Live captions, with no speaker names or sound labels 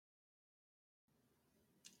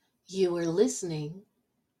You are listening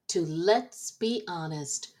to Let's Be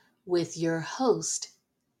Honest with your host,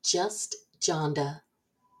 Just Jonda.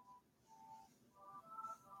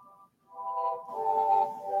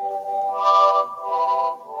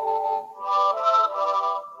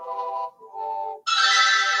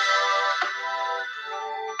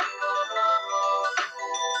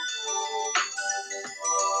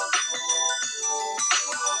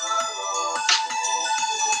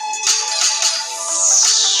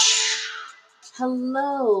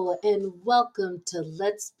 Hello and welcome to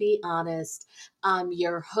Let's Be Honest. I'm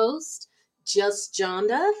your host, Just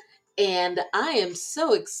Jonda, and I am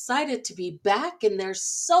so excited to be back. And there's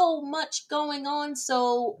so much going on,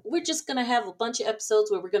 so we're just gonna have a bunch of episodes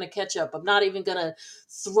where we're gonna catch up. I'm not even gonna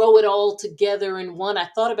throw it all together in one. I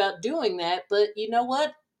thought about doing that, but you know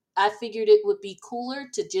what? I figured it would be cooler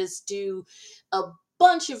to just do a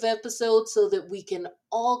bunch of episodes so that we can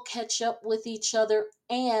all catch up with each other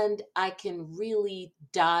and I can really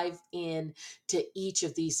dive in to each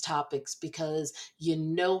of these topics because you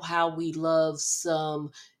know how we love some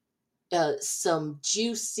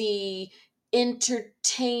juicy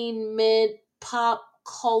entertainment, pop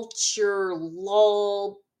culture,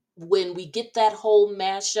 law, when we get that whole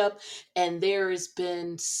mashup, and there has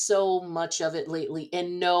been so much of it lately.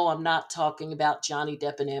 And no, I'm not talking about Johnny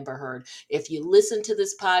Depp and Amber Heard. If you listen to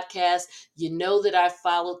this podcast, you know that I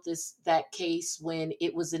followed that case when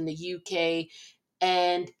it was in the UK.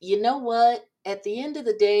 And you know what? At the end of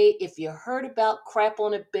the day, if you heard about crap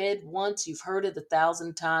on a bed once, you've heard it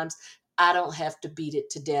 1,000 times. I don't have to beat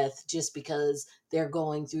it to death just because they're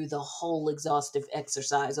going through the whole exhaustive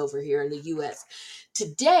exercise over here in the US.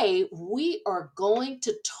 Today, we are going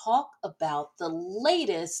to talk about the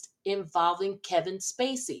latest involving Kevin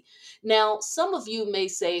Spacey. Now, some of you may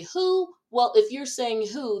say, who? Well, if you're saying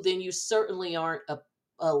who, then you certainly aren't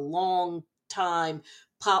a long time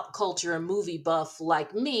pop culture and movie buff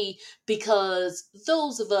like me, because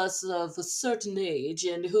those of us of a certain age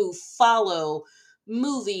and who follow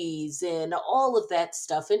movies and all of that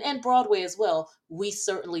stuff and Broadway as well, we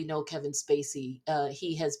certainly know Kevin Spacey.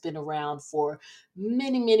 He has been around for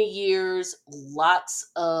many years,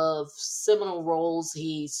 lots of seminal roles.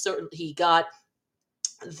 He got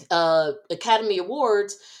Academy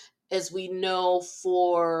Awards, as we know,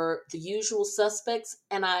 for The Usual Suspects,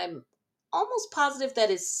 and I'm almost positive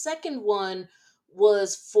that his second one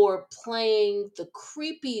was for playing the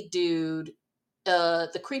creepy dude,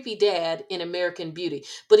 the creepy dad in American Beauty.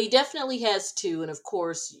 But he definitely has two, and of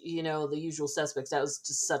course, The Usual Suspects. That was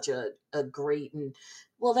just such a great, and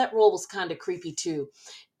well, that role was kind of creepy too.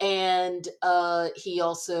 And he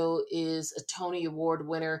also is a Tony Award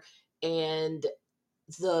winner, and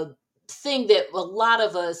the thing that a lot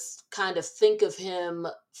of us kind of think of him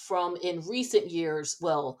from in recent years,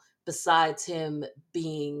 well, besides him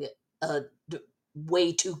being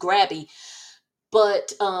way too grabby,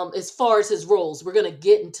 but as far as his roles, we're going to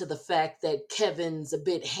get into the fact that Kevin's a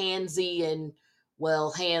bit handsy, and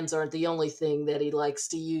well, hands aren't the only thing that he likes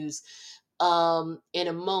to use in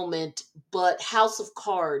a moment. But House of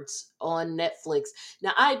Cards on Netflix.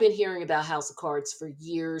 Now, I've been hearing about House of Cards for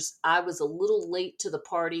years. I was a little late to the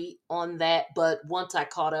party on that, but once I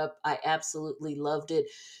caught up, I absolutely loved it.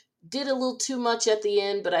 Did a little too much at the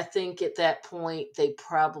end, but I think at that point they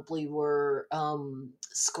probably were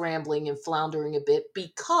scrambling and floundering a bit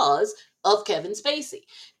because of Kevin Spacey.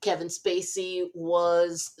 Kevin Spacey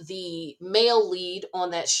was the male lead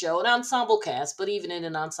on that show, an ensemble cast, but even in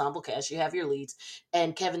an ensemble cast, you have your leads.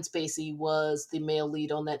 And Kevin Spacey was the male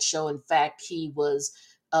lead on that show. In fact,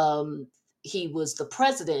 um, he was the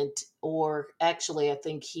president, or actually, I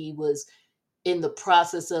think he was in the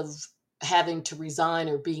process of having to resign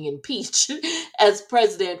or being impeached as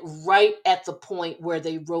president right at the point where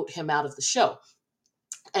they wrote him out of the show.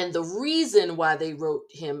 And the reason why they wrote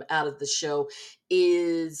him out of the show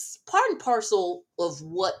is part and parcel of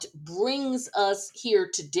what brings us here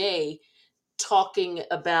today, talking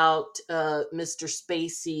about Mr.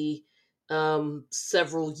 Spacey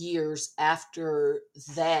several years after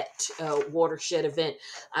that watershed event.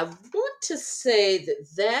 I want to say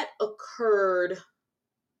that occurred.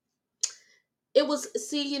 It was,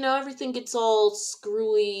 see, everything gets all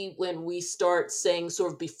screwy when we start saying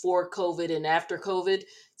sort of before COVID and after COVID.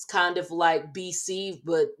 It's kind of like BC,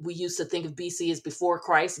 but we used to think of BC as before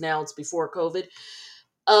Christ. Now it's before COVID.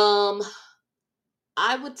 Um,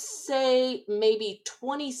 I would say maybe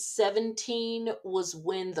 2017 was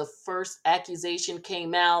when the first accusation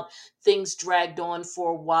came out. Things dragged on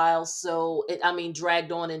for a while. So, I mean,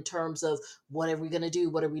 dragged on in terms of what are we going to do?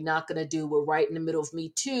 What are we not going to do? We're right in the middle of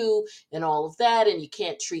Me Too and all of that. And you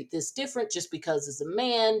can't treat this different just because it's a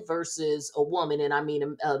man versus a woman. And I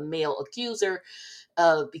mean, a male accuser,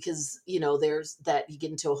 because there's that you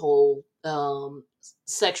get into a whole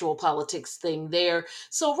sexual politics thing there.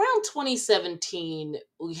 So around 2017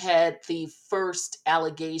 we had the first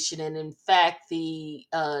allegation, and in fact the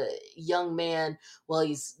young man, well,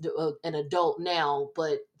 he's an adult now,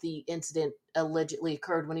 but the incident allegedly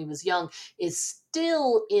occurred when he was young, is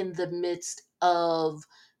still in the midst of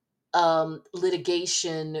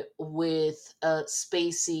litigation with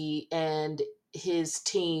Spacey and his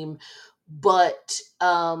team. But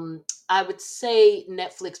I would say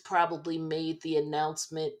Netflix probably made the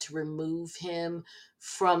announcement to remove him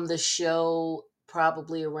from the show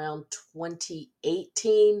probably around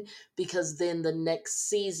 2018, because then the next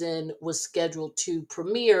season was scheduled to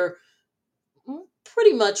premiere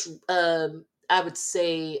pretty much, I would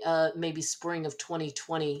say, maybe spring of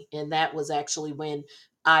 2020, and that was actually when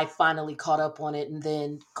I finally caught up on it, and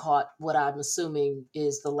then caught what I'm assuming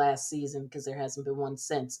is the last season, because there hasn't been one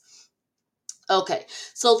since. Okay,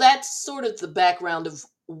 so that's sort of the background of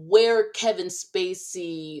where Kevin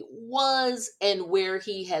Spacey was and where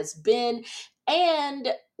he has been,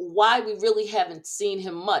 and why we really haven't seen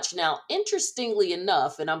him much. Now, interestingly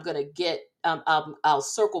enough, and I'm going to I'll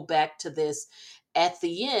circle back to this at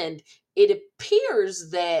the end. It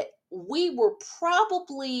appears that we were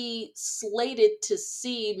probably slated to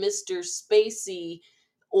see Mr. Spacey,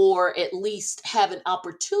 or at least have an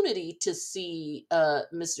opportunity to see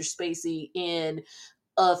Mr. Spacey in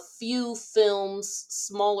a few films,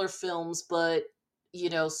 smaller films, but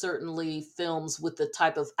certainly films with the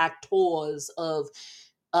type of actors of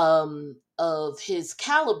his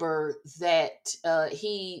caliber that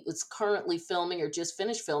he is currently filming, or just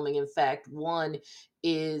finished filming. In fact, one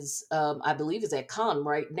is, I believe, is at Cannes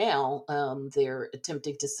right now. They're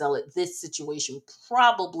attempting to sell it. This situation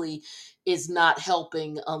probably is not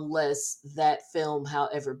helping, unless that film,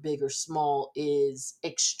 however big or small, is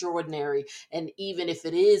extraordinary. And even if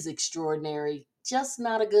it is extraordinary, just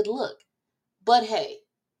not a good look. But hey,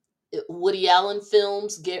 Woody Allen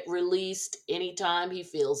films get released anytime he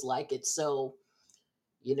feels like it. So,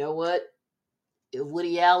 you know what?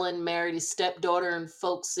 Woody Allen married his stepdaughter, and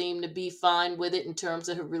folks seem to be fine with it in terms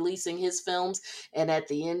of releasing his films. And at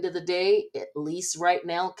the end of the day, at least right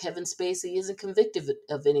now, Kevin Spacey isn't convicted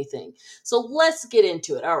of anything. So let's get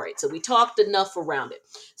into it. All right. So we talked enough around it.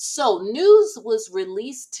 So news was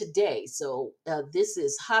released today. So this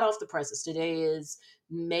is hot off the presses. Today is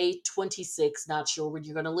May 26th. Not sure when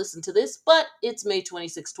you're going to listen to this, but it's May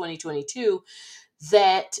 26, 2022,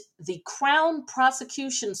 that the Crown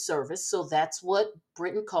Prosecution Service, so that's what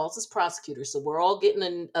Britain calls as prosecutors. So we're all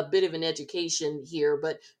getting a bit of an education here,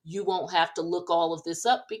 but you won't have to look all of this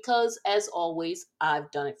up, because, as always,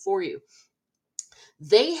 I've done it for you.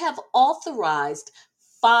 They have authorized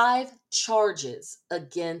 5 charges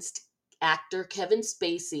against actor Kevin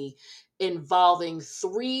Spacey, involving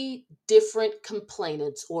 3 different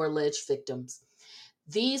complainants or alleged victims.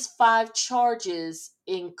 These 5 charges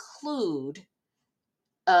include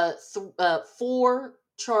 4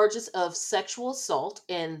 charges of sexual assault,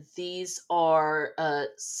 and these are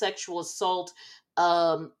sexual assault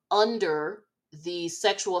under the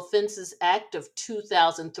Sexual Offences Act of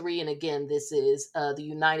 2003. And again, this is the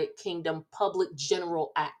United Kingdom Public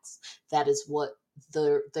General Acts. That is what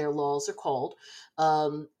their laws are called.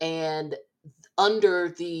 And under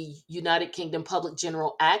the United Kingdom Public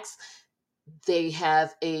General Acts, they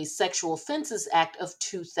have a Sexual Offences Act of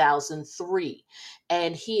 2003,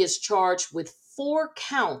 and he is charged with 4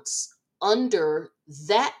 counts under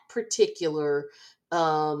that particular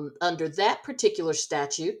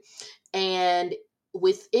statute. And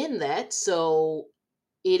within that, so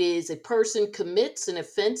it is a person commits an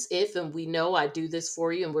offense if, and we know I do this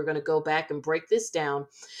for you, and we're going to go back and break this down,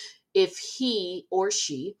 if he or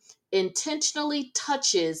she intentionally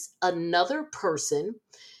touches another person,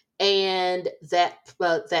 and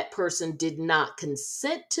that person did not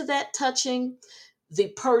consent to that touching, the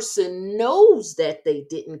person knows that they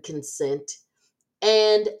didn't consent,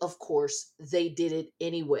 and of course they did it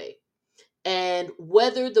anyway. And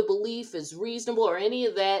whether the belief is reasonable or any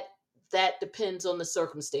of that, that depends on the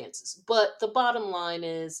circumstances. But the bottom line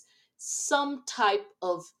is, some type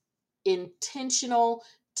of intentional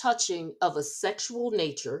touching of a sexual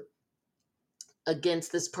nature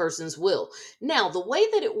against this person's will. Now, the way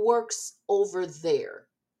that it works over there,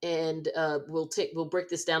 and we'll break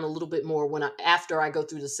this down a little bit more after I go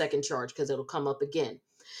through the second charge, because it'll come up again.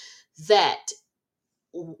 That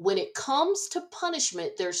when it comes to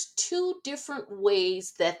punishment, there's two different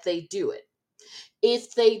ways that they do it.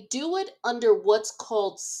 If they do it under what's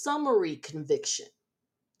called summary conviction,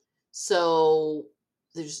 so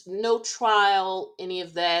there's no trial, any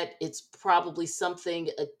of that. It's probably something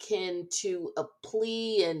akin to a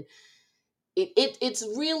plea, and it's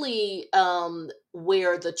really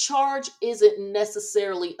where the charge isn't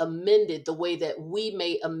necessarily amended the way that we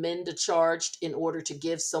may amend a charge in order to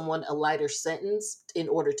give someone a lighter sentence in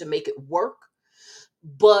order to make it work.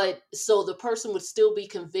 But so the person would still be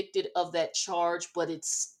convicted of that charge, but it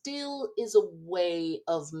still is a way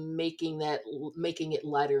of making it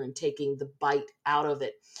lighter and taking the bite out of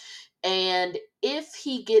it. And if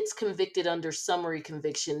he gets convicted under summary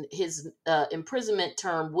conviction, his imprisonment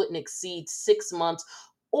term wouldn't exceed 6 months,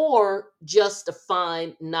 or just a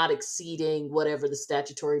fine not exceeding whatever the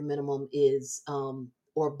statutory minimum is,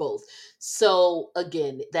 or both. So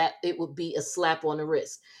again, that it would be a slap on the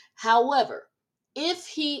wrist. However, if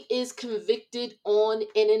he is convicted on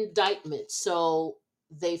an indictment, so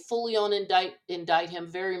they fully indict him,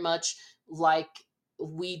 very much like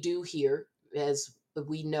we do here, as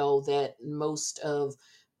we know that most of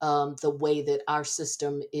the way that our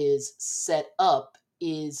system is set up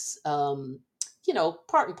is,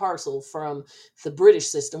 part and parcel from the British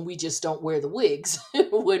system. We just don't wear the wigs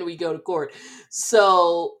when we go to court.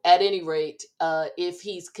 So, at any rate, if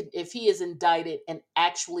he is indicted and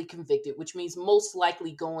actually convicted, which means most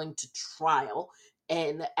likely going to trial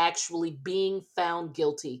and actually being found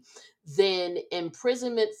guilty, then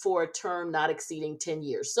imprisonment for a term not exceeding 10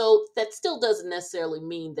 years. So that still doesn't necessarily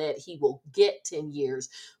mean that he will get 10 years.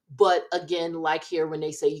 But again, like here, when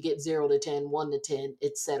they say you get 0 to 10, 1 to 10,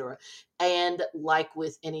 etc. And like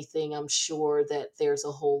with anything, I'm sure that there's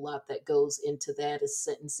a whole lot that goes into that, a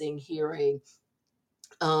sentencing hearing,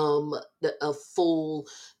 a full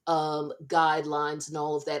guidelines and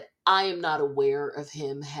all of that. I am not aware of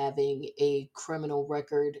him having a criminal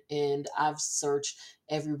record, and I've searched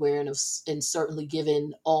everywhere, and certainly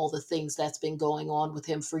given all the things that's been going on with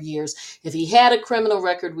him for years, if he had a criminal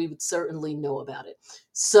record, we would certainly know about it.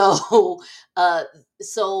 So, uh,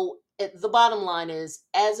 the bottom line is,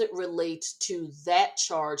 as it relates to that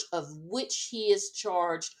charge, of which he is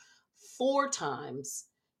charged 4 times,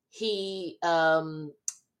 he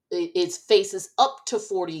it faces up to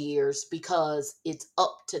 40 years, because it's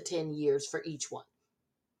up to 10 years for each one.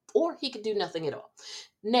 Or he could do nothing at all.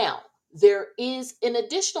 Now, there is an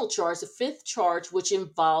additional charge, the fifth charge, which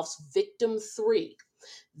involves victim three.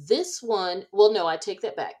 This one, well, no, I take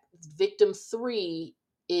that back. Victim three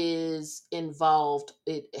is involved.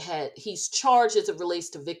 He's charged as it relates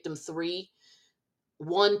to victim three,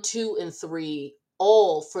 one, two, and three,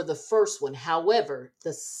 all for the first one. However,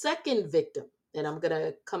 the second victim, and I'm going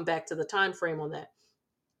to come back to the time frame on that.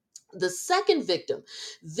 The second victim,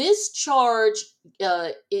 this charge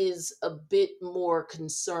is a bit more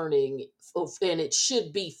concerning, and it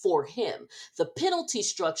should be for him. The penalty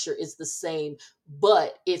structure is the same,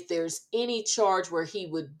 but if there's any charge where he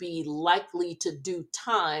would be likely to do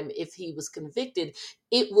time if he was convicted,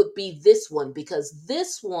 it would be this one, because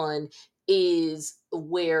this one is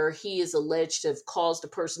where he is alleged to have caused a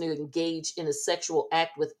person to engage in a sexual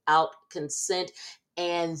act without consent.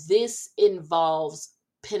 And this involves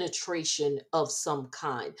penetration of some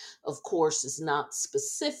kind. Of course, it's not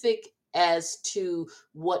specific as to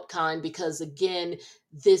what kind, because again,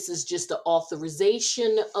 this is just the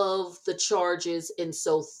authorization of the charges. And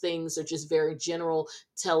so things are just very general,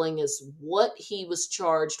 telling us what he was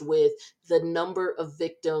charged with, the number of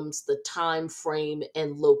victims, the time frame,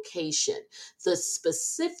 and location. The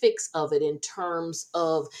specifics of it in terms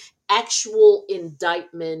of actual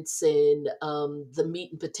indictments and the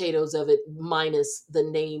meat and potatoes of it, minus the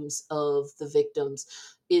names of the victims,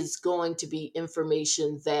 is going to be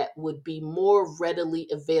information that would be more readily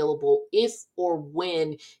available if or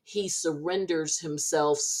when he surrenders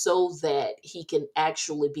himself, so that he can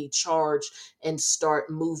actually be charged and start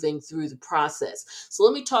moving through the process. So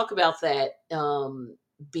let me talk about that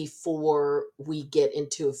before we get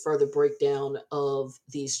into a further breakdown of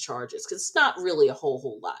these charges, because it's not really a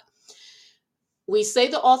whole lot. We say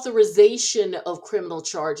the authorization of criminal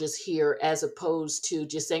charges here, as opposed to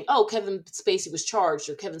just saying, oh, Kevin Spacey was charged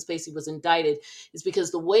or Kevin Spacey was indicted, is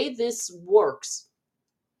because the way this works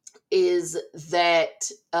is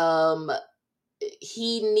that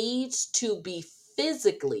he needs to be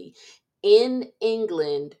physically in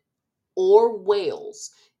England or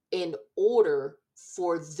Wales in order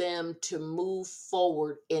for them to move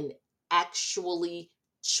forward and actually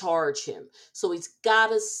charge him. So he's got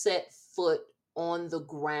to set foot on the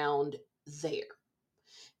ground there.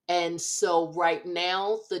 And so right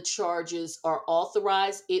now the charges are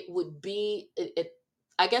authorized. It would be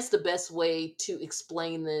I guess the best way to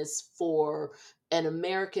explain this for an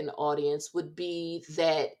American audience would be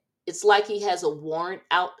that it's like he has a warrant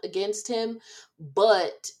out against him,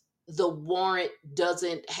 but the warrant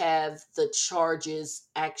doesn't have the charges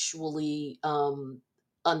actually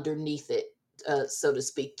underneath it, so to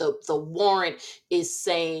speak. The warrant is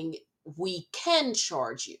saying we can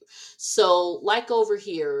charge you. So, like over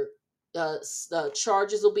here,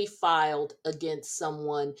 charges will be filed against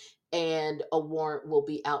someone and a warrant will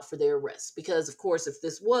be out for their arrest. Because, of course, if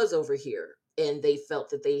this was over here and they felt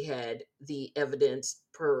that they had the evidence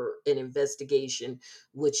per an investigation,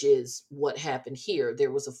 which is what happened here,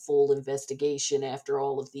 there was a full investigation after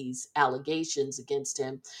all of these allegations against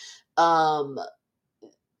him. Um,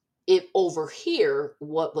 if over here,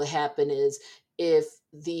 what would happen is if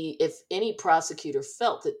any prosecutor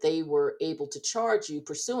felt that they were able to charge you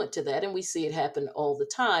pursuant to that, and we see it happen all the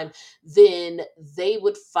time, then they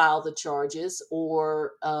would file the charges,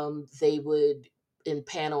 or they would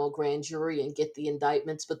impanel a grand jury and get the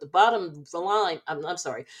indictments. But the bottom line, I'm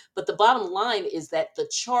sorry, but the bottom line is that the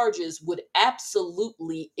charges would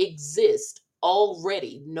absolutely exist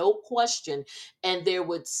already, no question, and there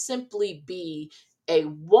would simply be a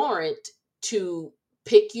warrant to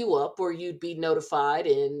pick you up, or you'd be notified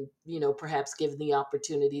and perhaps given the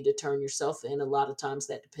opportunity to turn yourself in. A lot of times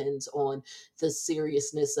that depends on the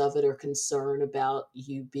seriousness of it or concern about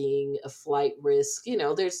you being a flight risk.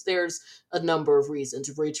 There's a number of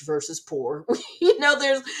reasons, rich versus poor.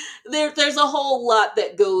 There's a whole lot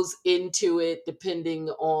that goes into it depending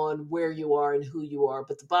on where you are and who you are,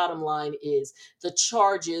 but the bottom line is the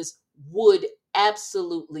charges would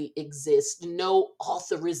absolutely exist. No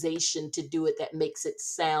authorization to do it that makes it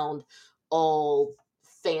sound all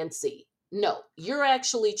fancy. No, you're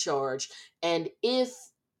actually charged. And if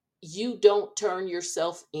you don't turn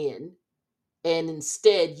yourself in and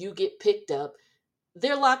instead you get picked up,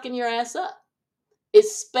 they're locking your ass up.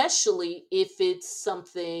 Especially if it's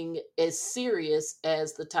something as serious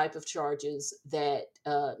as the type of charges that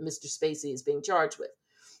Mr. Spacey is being charged with.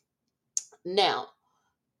 Now,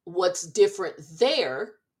 what's different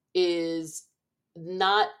there is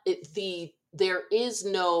not there is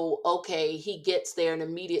no, okay, he gets there and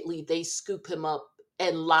immediately they scoop him up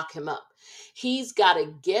and lock him up. He's got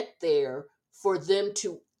to get there for them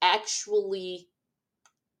to actually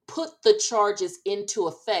put the charges into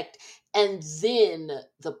effect, and then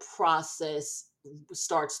the process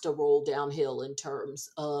starts to roll downhill in terms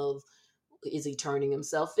of, is he turning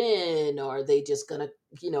himself in, or are they just gonna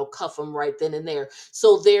cuff him right then and there?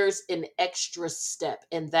 So there's an extra step,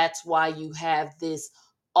 and that's why you have this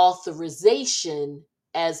authorization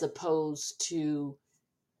as opposed to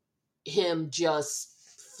him just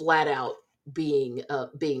flat out being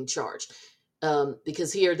charged.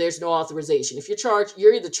 Because here there's no authorization. If you're charged,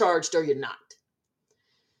 you're either charged or you're not.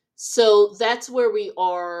 So that's where we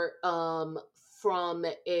are, from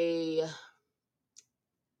a,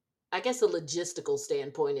 I guess, a logistical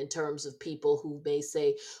standpoint, in terms of people who may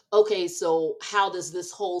say, okay, so how does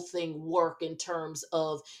this whole thing work in terms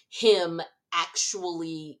of him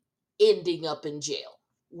actually ending up in jail?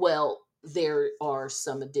 Well, there are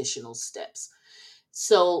some additional steps.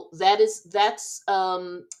 So I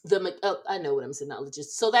know what I'm saying, not legit.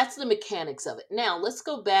 So that's the mechanics of it. Now let's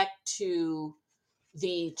go back to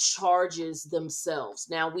the charges themselves.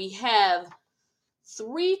 Now we have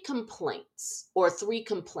three complaints, or three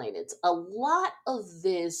complainants. A lot of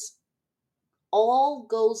this all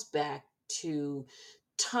goes back to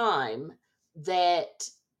time that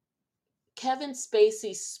Kevin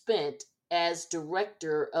Spacey spent as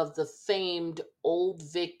director of the famed Old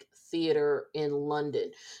Vic Theater in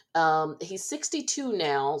London. He's 62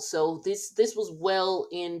 now, so this was well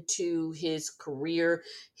into his career.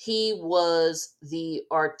 He was the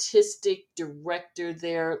artistic director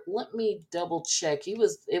there. Let me double check. It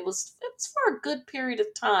was for a good period of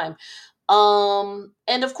time.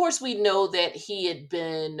 And of course, we know that he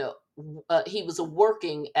was a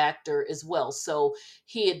working actor as well. So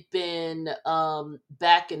he had been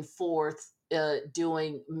back and forth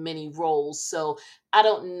doing many roles. So I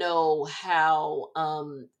don't know how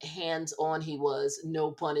hands on he was,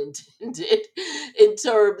 no pun intended, in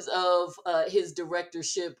terms of his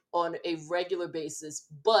directorship on a regular basis.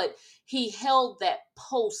 But he held that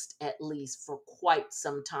post at least for quite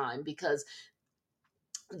some time, because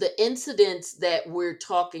the incidents that we're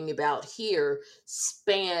talking about here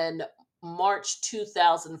span March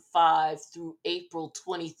 2005 through April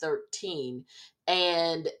 2013.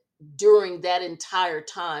 And during that entire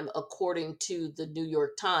time, according to the New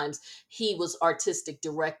York Times, he was artistic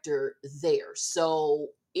director there. So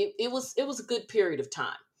it was a good period of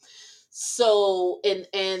time. So and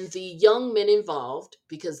the young men involved,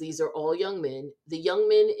 because these are all young men, the young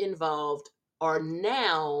men involved are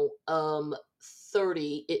now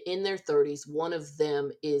 30, in their 30s. One of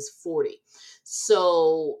them is 40.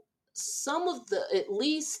 So some of the, at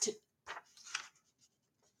least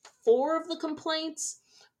four of the complaints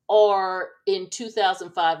are in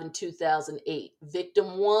 2005 and 2008.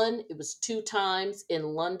 Victim one, it was two times in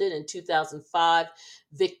London in 2005.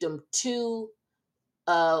 Victim two,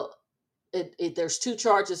 uh, there's two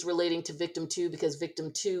charges relating to victim two, because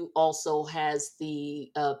victim two also has the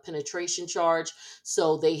penetration charge.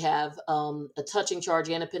 So they have a touching charge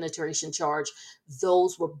and a penetration charge.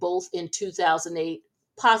 Those were both in 2008,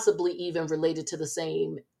 possibly even related to the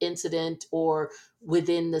same incident or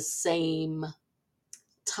within the same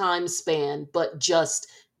time span, but just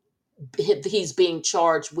he's being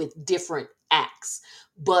charged with different acts.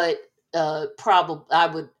 But probably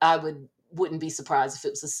I wouldn't be surprised if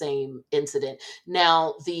it was the same incident.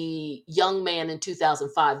 Now the young man in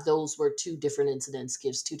 2005, those were two different incidents,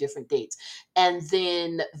 gives two different dates. And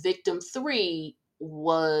then victim three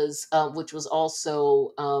was which was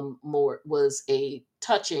also more, was a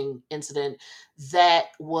touching incident, that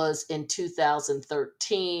was in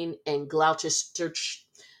 2013 in Gloucester.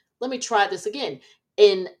 Let me try this again.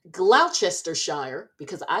 In Gloucestershire,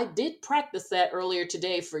 because I did practice that earlier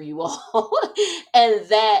today for you all, and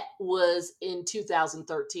that was in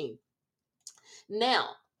 2013. Now,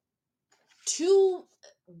 to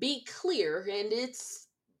be clear, and it's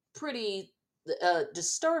pretty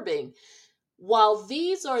disturbing, while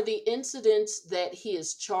these are the incidents that he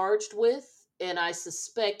is charged with, and I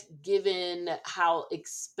suspect, given how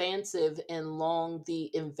expansive and long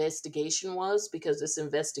the investigation was, because this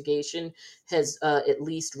investigation has, at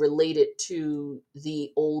least related to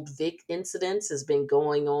the Old Vic incidents, has been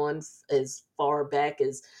going on as far back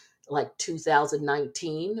as like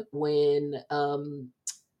 2019, when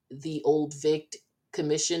the Old Vic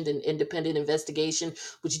commissioned an independent investigation,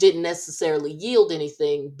 which didn't necessarily yield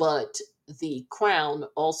anything, but the Crown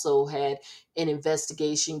also had an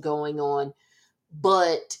investigation going on.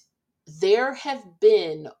 But there have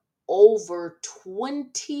been over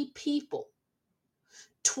 20 people,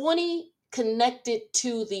 20 connected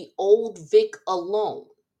to the Old Vic alone,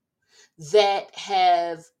 that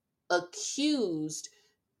have accused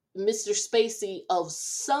Mr. Spacey of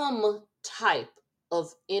some type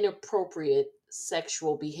of inappropriate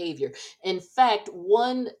sexual behavior. In fact,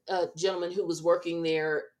 one gentleman who was working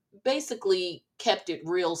there basically kept it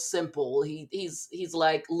real simple. He's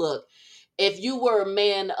like, look, if you were a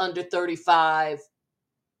man under 35,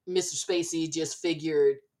 Mr. Spacey just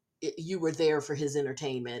figured you were there for his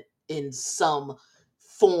entertainment in some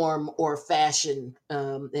form or fashion.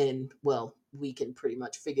 And well, we can pretty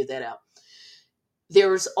much figure that out.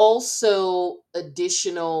 There's also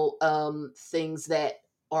additional things that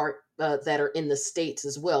are in the states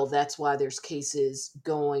as well. That's why there's cases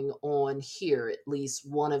going on here. At least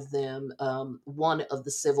one of them, one of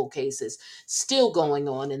the civil cases, still going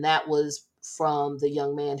on, and that was from the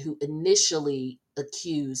young man who initially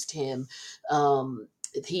accused him.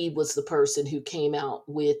 He was the person who came out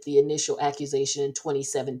with the initial accusation in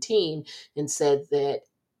 2017 and said that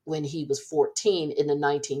when he was 14 in the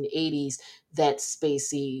 1980s, that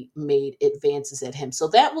Spacey made advances at him. So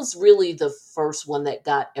that was really the first one that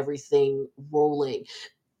got everything rolling.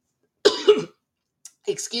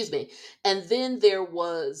 Excuse me. And then there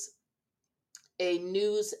was a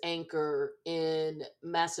news anchor in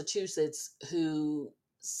Massachusetts who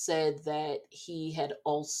said that he had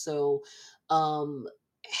also um,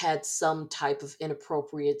 had some type of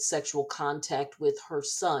inappropriate sexual contact with her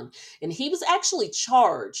son. And he was actually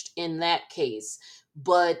charged in that case.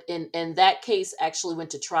 But in that case actually went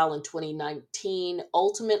to trial in 2019.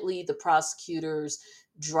 Ultimately, the prosecutors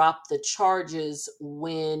dropped the charges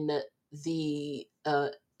when the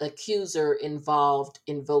accuser involved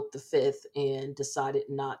invoked the fifth and decided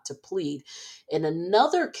not to plead. In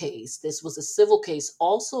another case, this was a civil case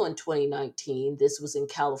also in 2019, this was in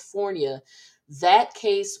California. That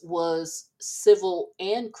case was civil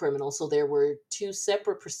and criminal, so there were two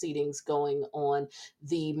separate proceedings going on.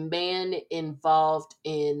 The man involved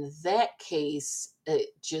in that case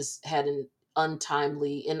just had an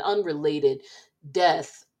untimely and unrelated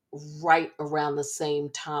death right around the same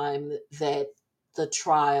time that the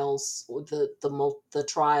trials, the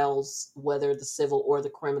trials, whether the civil or the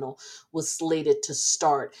criminal, was slated to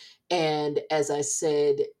start. And as I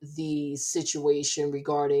said, the situation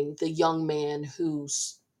regarding the young man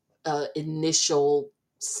whose initial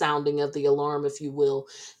sounding of the alarm, if you will,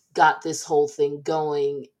 got this whole thing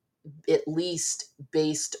going, at least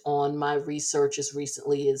based on my research as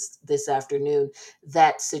recently as this afternoon.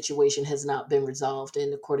 That situation has not been resolved.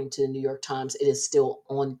 And according to the New York Times, it is still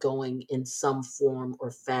ongoing in some form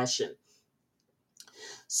or fashion.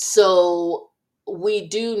 So we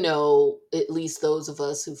do know, at least those of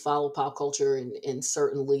us who follow pop culture and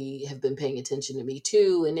certainly have been paying attention to Me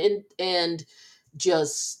Too and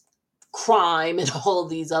just crime and all of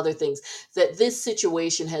these other things, that this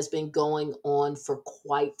situation has been going on for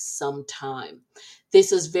quite some time.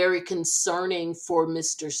 This is very concerning for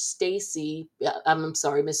Mr. Stacy. I'm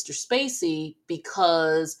sorry, Mr. Spacey,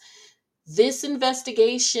 because this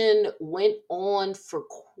investigation went on for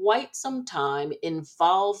quite some time,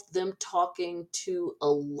 involved them talking to a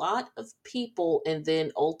lot of people, and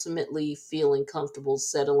then ultimately feeling comfortable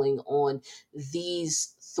settling on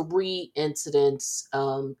these three incidents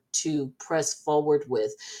to press forward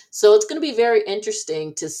with. So it's going to be very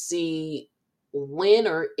interesting to see when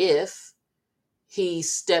or if he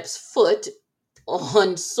steps foot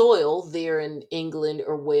on soil there in England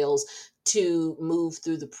or Wales to move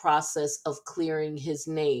through the process of clearing his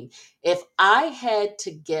name. If I had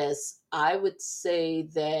to guess, I would say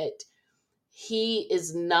that he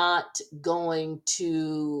is not going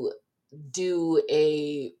to do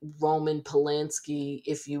a Roman Polanski,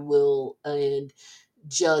 if you will, and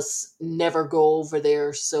just never go over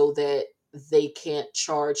there so that they can't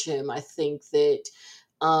charge him. I think that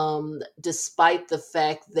despite the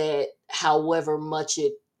fact that however much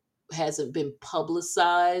it hasn't been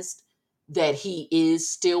publicized, that he is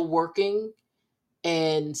still working,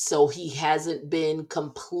 and so he hasn't been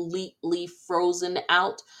completely frozen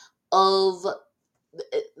out of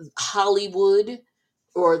Hollywood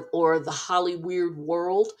or the Hollyweird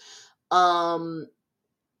world. um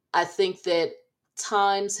I think that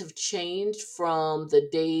times have changed from the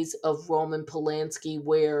days of Roman Polanski,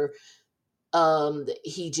 where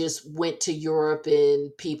he just went to Europe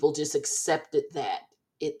and people just accepted that.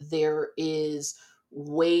 There is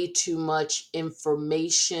way too much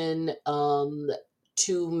information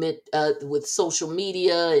with social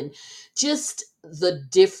media, and just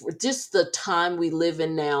just the time we live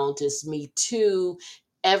in now, just Me Too,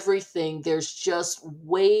 everything. There's just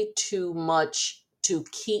way too much to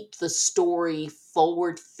keep the story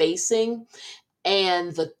forward facing,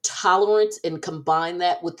 and the tolerance, and combine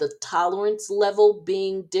that with the tolerance level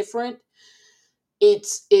being different, it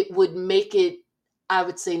would make it, I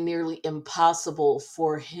would say, nearly impossible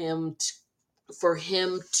for him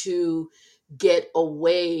to get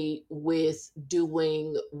away with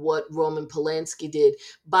doing what Roman Polanski did.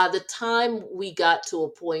 By the time we got to a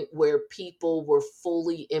point where people were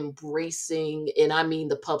fully embracing, and I mean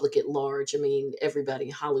the public at large, I mean everybody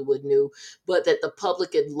in Hollywood knew, but that the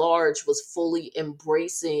public at large was fully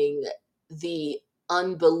embracing the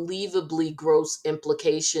unbelievably gross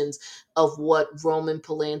implications of what Roman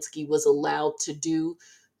Polanski was allowed to do.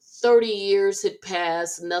 30 years had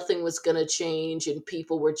passed, nothing was going to change, and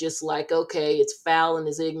people were just like, okay, it's foul and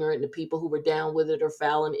is ignorant, and the people who were down with it are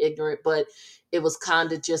foul and ignorant. But it was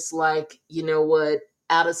kind of just like, you know what,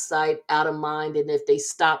 out of sight, out of mind. And if they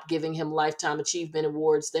stop giving him Lifetime Achievement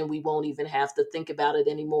Awards, then we won't even have to think about it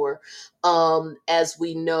anymore. As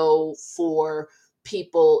we know, for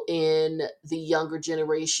people in the younger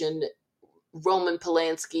generation, Roman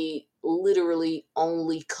Polanski literally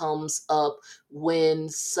only comes up when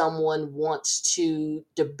someone wants to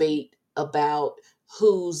debate about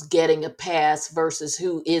who's getting a pass versus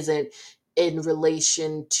who isn't, in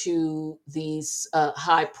relation to these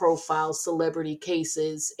high profile celebrity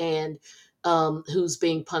cases, and who's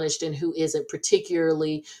being punished and who isn't,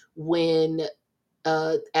 particularly when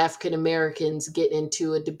African Americans get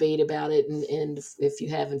into a debate about it. And if you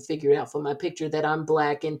haven't figured out from my picture that I'm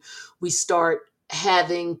Black, and we start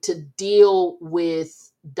having to deal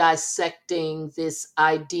with dissecting this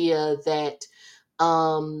idea that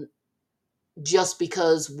um, just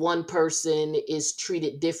because one person is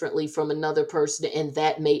treated differently from another person, and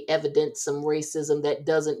that may evidence some racism, that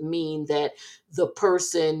doesn't mean that the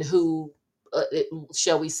person who,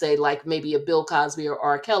 shall we say, like maybe a Bill Cosby or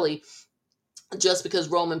R. Kelly, just because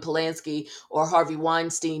Roman Polanski or Harvey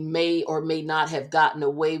Weinstein may or may not have gotten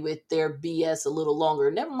away with their BS a little longer.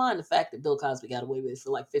 Never mind the fact that Bill Cosby got away with it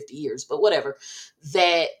for like 50 years, but whatever.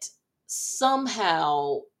 That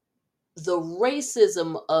somehow the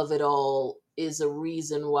racism of it all is a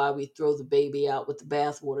reason why we throw the baby out with the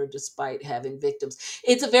bathwater despite having victims.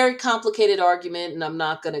 It's a very complicated argument, and I'm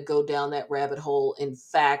not going to go down that rabbit hole. In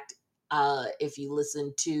fact, If you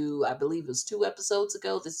listen to, I believe it was 2 episodes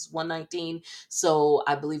ago, this is 119. So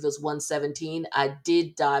I believe it was 117. I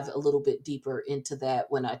did dive a little bit deeper into that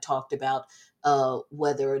when I talked about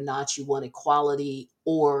whether or not you want equality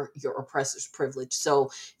or your oppressor's privilege. So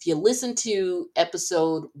if you listen to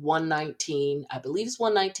episode 119, I believe it's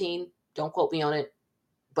 119, don't quote me on it,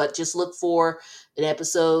 but just look for an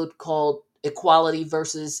episode called Equality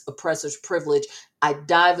versus Oppressor's Privilege. I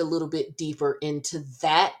dive a little bit deeper into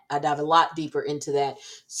that. I dive a lot deeper into that.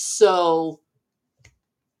 So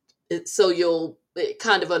you'll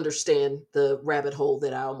kind of understand the rabbit hole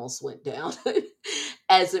that I almost went down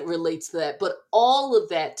as it relates to that. But all of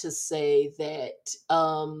that to say that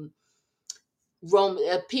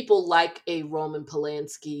people like a Roman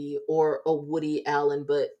Polanski or a Woody Allen,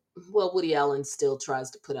 but well, Woody Allen still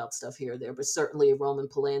tries to put out stuff here or there, but certainly a Roman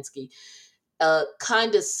Polanski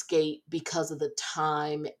kind of skate because of the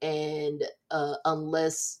time. And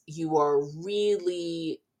unless you are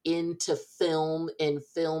really into film and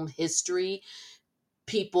film history,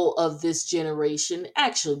 people of this generation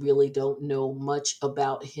actually really don't know much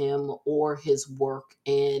about him or his work.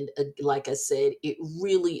 And like I said, it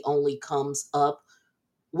really only comes up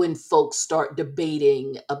when folks start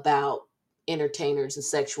debating about entertainers and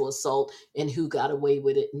sexual assault and who got away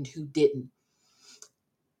with it and who didn't.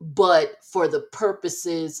 But for the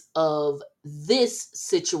purposes of this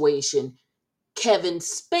situation, Kevin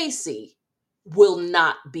Spacey will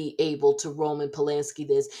not be able to Roman Polanski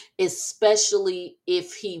this, especially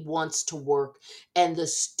if he wants to work. And the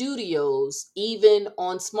studios, even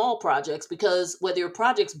on small projects, because whether your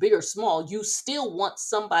project's big or small, you still want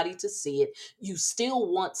somebody to see it. You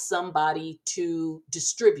still want somebody to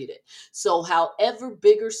distribute it. So however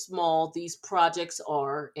big or small these projects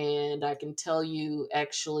are, and I can tell you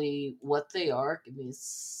actually what they are. Give me a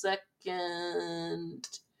second.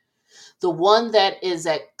 The one that is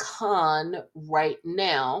at Cannes right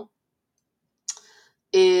now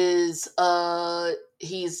is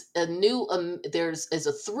he's a new there's is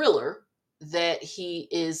a thriller that he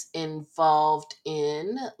is involved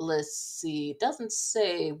in. Let's see, it doesn't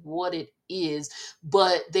say what it is,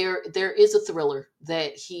 but there is a thriller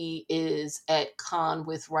that he is at Cannes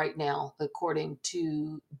with right now, according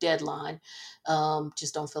to Deadline.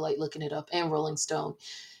 Just don't feel like looking it up, and Rolling Stone.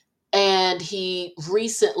 And he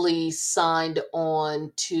recently signed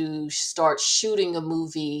on to start shooting a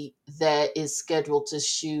movie that is scheduled to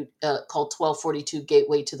shoot called 1242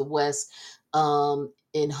 Gateway to the West,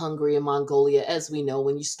 in Hungary and Mongolia. As we know,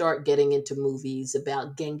 when you start getting into movies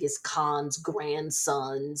about Genghis Khan's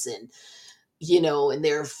grandsons and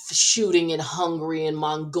they're shooting in Hungary and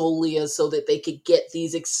Mongolia so that they could get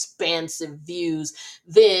these expansive views,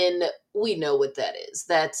 then we know what that is.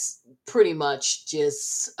 That's pretty much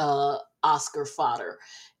just Oscar fodder.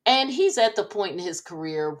 And he's at the point in his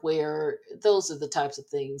career where those are the types of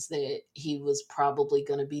things that he was probably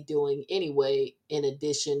going to be doing anyway, in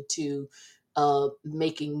addition to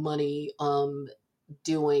making money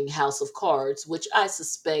doing House of Cards, which I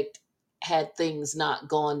suspect, had things not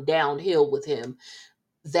gone downhill with him,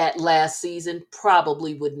 that last season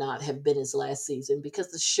probably would not have been his last season,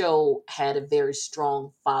 because the show had a very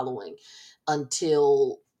strong following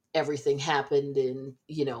until everything happened and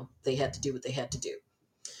they had to do what they had to do.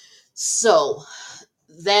 So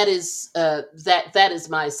that is that is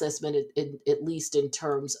my assessment, at least in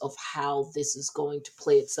terms of how this is going to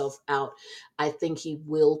play itself out. I think he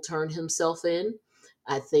will turn himself in.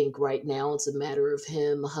 I think right now it's a matter of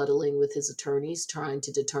him huddling with his attorneys, trying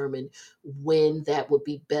to determine when that would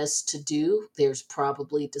be best to do. There's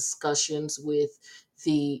probably discussions with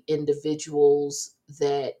the individuals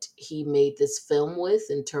that he made this film with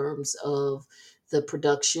in terms of the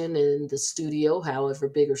production and the studio, however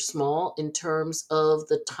big or small, in terms of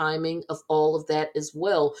the timing of all of that as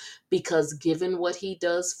well. Because given what he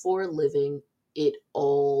does for a living, it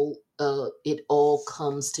all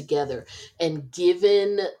comes together. And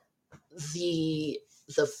given the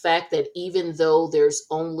fact that even though there's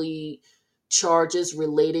only charges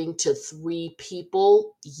relating to 3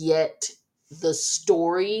 people, yet the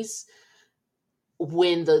stories,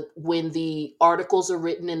 when the articles are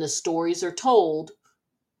written and the stories are told,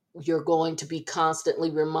 you're going to be constantly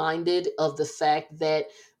reminded of the fact that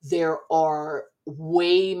there are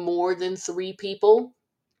way more than 3 people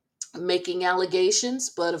making allegations.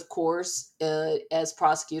 But of course, as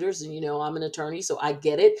prosecutors, and I'm an attorney, so I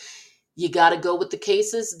get it, you got to go with the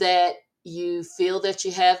cases that you feel that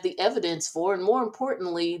you have the evidence for. And more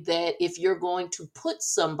importantly, that if you're going to put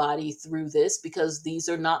somebody through this, because these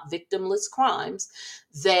are not victimless crimes,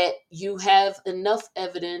 that you have enough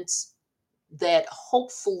evidence that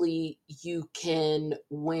hopefully you can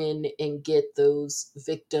win and get those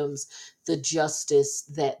victims the justice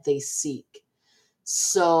that they seek.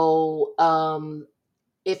 So,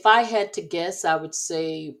 if I had to guess, I would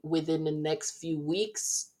say within the next few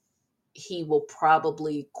weeks, he will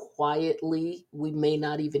probably quietly, we may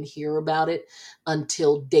not even hear about it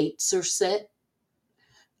until dates are set.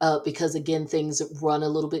 Because again, things run a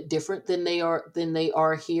little bit different than they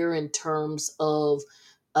are here in terms of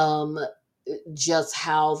um, just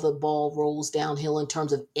how the ball rolls downhill in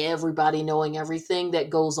terms of everybody knowing everything that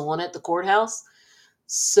goes on at the courthouse.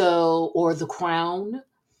 So, or the crown.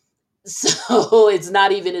 So it's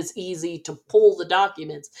not even as easy to pull the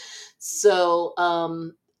documents. So,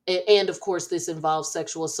 and of course, this involves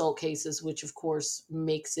sexual assault cases, which of course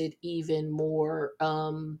makes it even more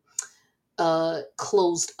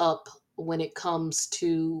closed up when it comes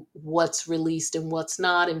to what's released and what's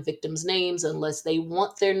not, and victims' names, unless they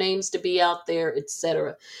want their names to be out there,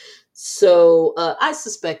 etc. So I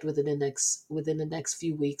suspect within the next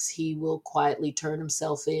few weeks he will quietly turn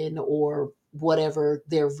himself in, or whatever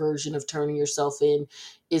their version of turning yourself in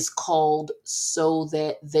is called, so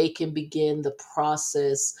that they can begin the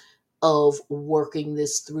process of working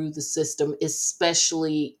this through the system,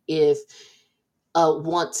 especially if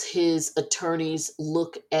once his attorneys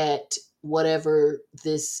look at whatever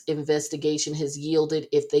this investigation has yielded,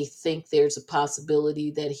 if they think there's a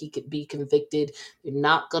possibility that he could be convicted, they're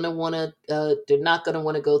not going to want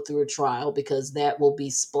to go through a trial, because that will be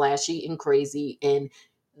splashy and crazy. And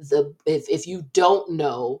if you don't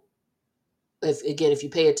know, if you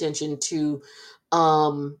pay attention to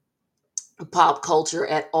um pop culture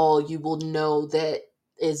at all, you will know that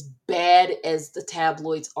as bad as the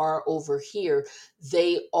tabloids are over here,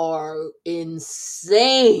 they are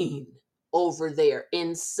insane over there,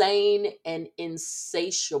 insane and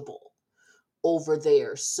insatiable over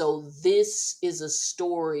there. So this is a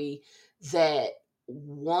story that,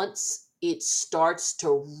 once it starts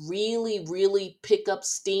to really, really pick up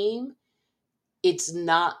steam, it's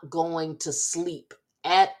not going to sleep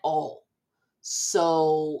at all.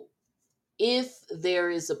 So if there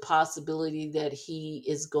is a possibility that he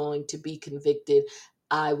is going to be convicted,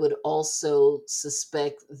 I would also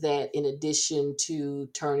suspect that, in addition to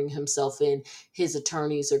turning himself in, his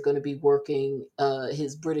attorneys are going to be working,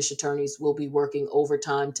 his British attorneys will be working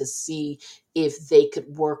overtime to see if they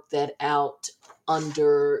could work that out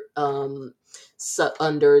under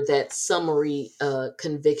under that summary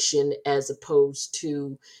conviction, as opposed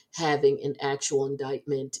to having an actual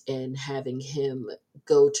indictment and having him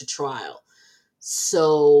go to trial.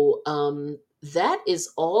 So that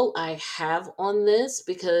is all I have on this,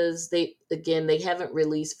 because they haven't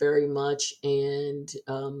released very much, and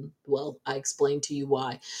well, I explained to you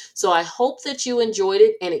why. So I hope that you enjoyed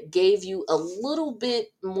it and it gave you a little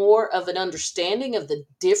bit more of an understanding of the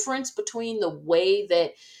difference between the way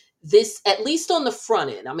that this, at least on the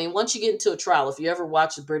front end. I mean, once you get into a trial, if you ever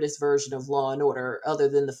watch the British version of Law and Order, other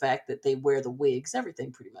than the fact that they wear the wigs,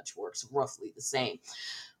 everything pretty much works roughly the same.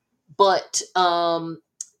 But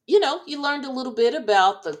you learned a little bit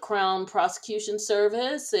about the Crown Prosecution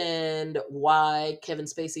Service and why Kevin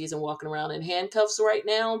Spacey isn't walking around in handcuffs right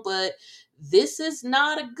now. But this is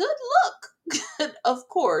not a good look, of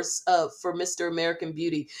course, for Mr. American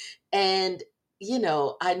Beauty. And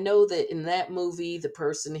I know that in that movie, the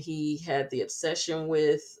person he had the obsession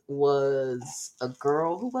with was a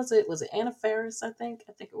girl. Who was it? Was it Anna Faris? I think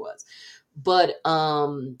it was. But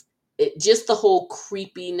just the whole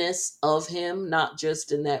creepiness of him, not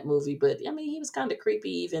just in that movie, but I mean, he was kind of creepy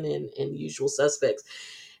even in Usual Suspects.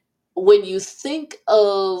 When you think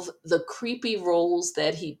of the creepy roles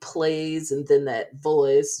that he plays, and then that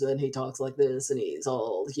voice when he talks like this, and he's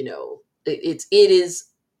all,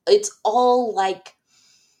 it's all like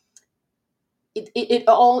it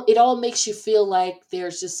all makes you feel like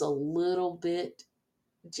there's just a little bit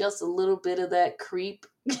of that creep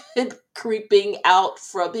creeping out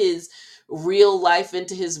from his real life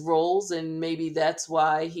into his roles, and maybe that's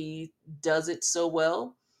why he does it so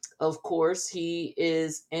well. Of course, he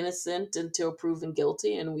is innocent until proven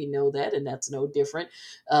guilty, and we know that, and that's no different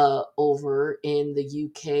over in the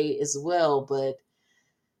UK as well. But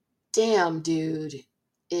damn, dude,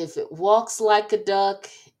 if it walks like a duck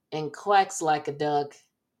and quacks like a duck,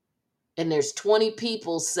 and there's 20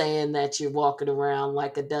 people saying that you're walking around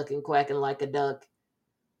like a duck and quacking like a duck,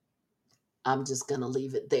 I'm just going to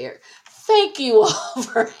leave it there. Thank you all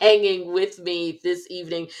for hanging with me this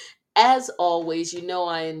evening. As always,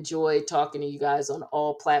 I enjoy talking to you guys on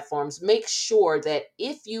all platforms. Make sure that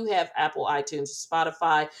if you have Apple, iTunes,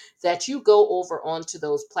 Spotify, that you go over onto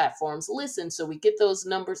those platforms, listen so we get those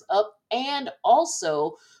numbers up, and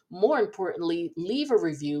also, more importantly, leave a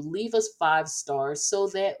review, leave us 5 stars so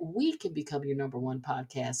that we can become your number one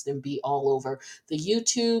podcast and be all over. The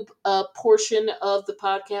YouTube portion of the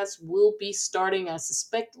podcast will be starting, I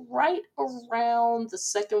suspect, right around the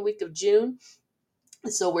second week of June.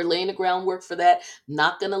 So we're laying the groundwork for that.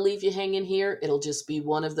 Not going to leave you hanging here. It'll just be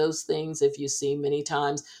one of those things, if you see many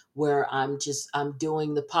times, where I'm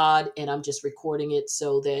doing the pod and I'm just recording it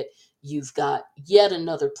so that you've got yet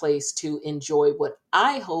another place to enjoy what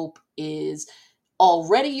I hope is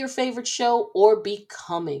already your favorite show or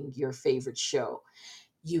becoming your favorite show.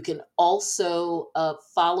 You can also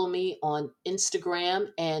follow me on Instagram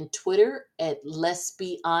and Twitter at Let's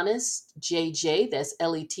Be Honest JJ. That's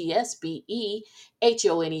LETSBEHONEST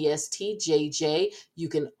JJ. You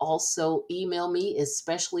can also email me,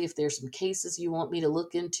 especially if there's some cases you want me to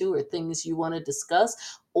look into or things you want to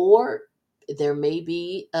discuss, or there may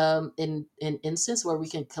be an instance where we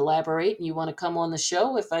can collaborate and you want to come on the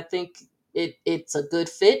show if I think it's a good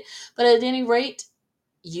fit. But at any rate,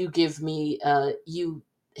 you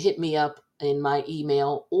hit me up in my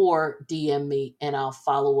email or DM me and I'll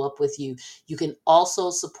follow up with you. You can also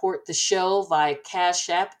support the show via Cash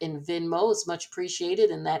App and Venmo. It's much appreciated,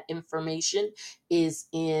 and that information is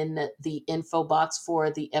in the info box for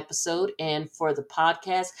the episode and for the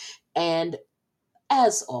podcast. And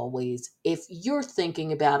as always, if you're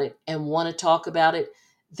thinking about it and want to talk about it,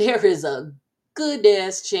 there is a good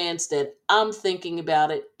ass chance that I'm thinking about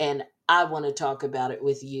it and I want to talk about it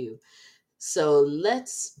with you. So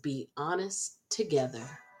let's be honest together.